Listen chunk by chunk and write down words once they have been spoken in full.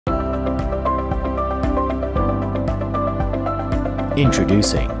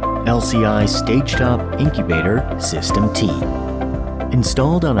Introducing LCI Stage-Top Incubator System T.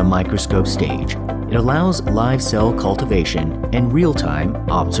 Installed on a microscope stage, it allows live cell cultivation and real-time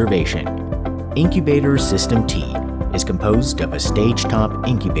observation. Incubator System T is composed of a stage-top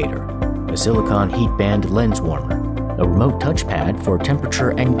incubator, a silicon heat band lens warmer, a remote touchpad for temperature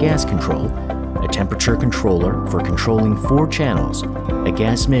and gas control, a temperature controller for controlling 4 channels, a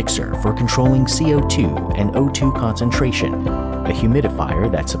gas mixer for controlling CO2 and O2 concentration, a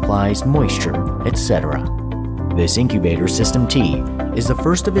humidifier that supplies moisture, etc. This Incubator System T is the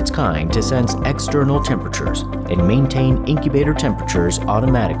first of its kind to sense external temperatures and maintain incubator temperatures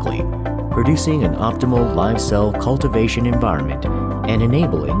automatically, producing an optimal live cell cultivation environment and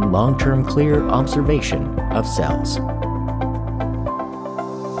enabling long-term clear observation of cells.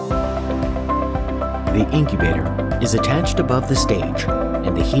 The incubator is attached above the stage,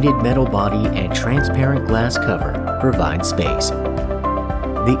 and the heated metal body and transparent glass cover provide space.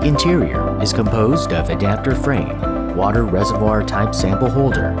 The interior is composed of adapter frame, water reservoir type sample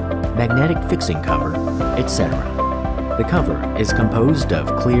holder, magnetic fixing cover, etc. The cover is composed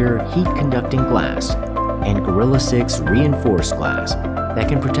of clear heat-conducting glass and Gorilla 6 reinforced glass that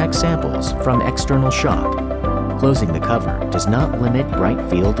can protect samples from external shock. Closing the cover does not limit bright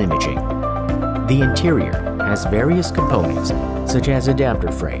field imaging. The interior has various components such as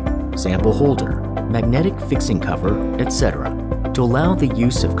adapter frame, sample holder, magnetic fixing cover, etc. to allow the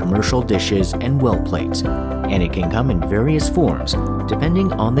use of commercial dishes and well plates, and it can come in various forms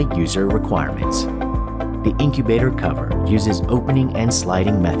depending on the user requirements. The incubator cover uses opening and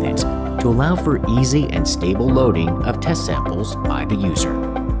sliding methods to allow for easy and stable loading of test samples by the user.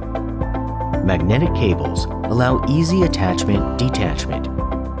 Magnetic cables allow easy attachment/detachment.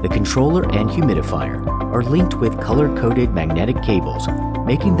 The controller and humidifier are linked with color-coded magnetic cables,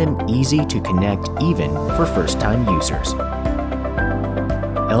 making them easy to connect even for first-time users.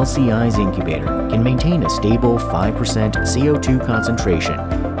 LCI's incubator can maintain a stable 5% CO2 concentration,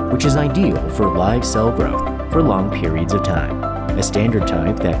 which is ideal for live cell growth for long periods of time. A standard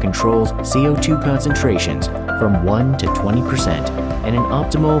type that controls CO2 concentrations from 1 to 20% and an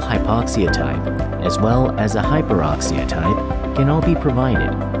optimal hypoxia type, as well as a hyperoxia type, can all be provided,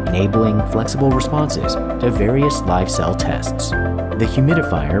 enabling flexible responses to various live cell tests. The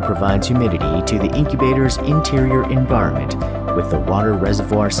humidifier provides humidity to the incubator's interior environment with the water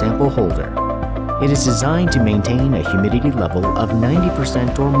reservoir sample holder. It is designed to maintain a humidity level of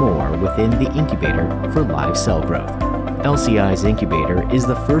 90% or more within the incubator for live cell growth. LCI's incubator is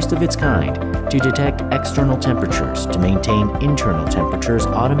the first of its kind to detect external temperatures to maintain internal temperatures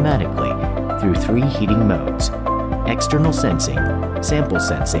automatically through 3 heating modes: external sensing, sample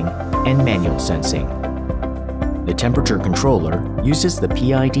sensing, and manual sensing. The temperature controller uses the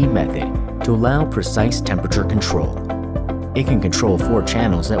PID method to allow precise temperature control. It can control 4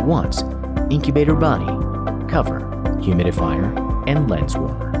 channels at once: incubator body, cover, humidifier, and lens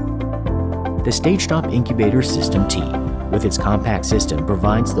warmer. The Stage-Top Incubator System T, with its compact system,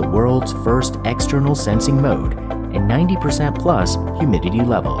 provides the world's first external sensing mode and 90% plus humidity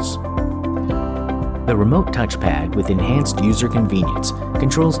levels. The remote touchpad with enhanced user convenience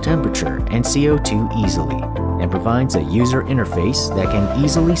controls temperature and CO2 easily and provides a user interface that can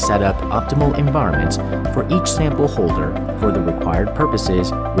easily set up optimal environments for each sample holder for the required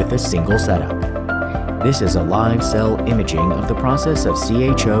purposes with a single setup. This is a live cell imaging of the process of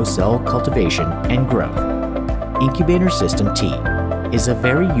CHO cell cultivation and growth. Incubator System T is a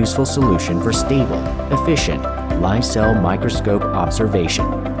very useful solution for stable, efficient live cell microscope observation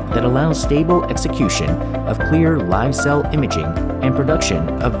that allows stable execution of clear live cell imaging and production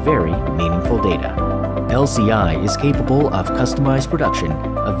of very meaningful data. LCI is capable of customized production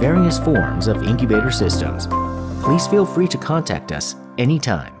of various forms of incubator systems. Please feel free to contact us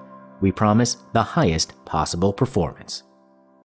anytime. We promise the highest possible performance.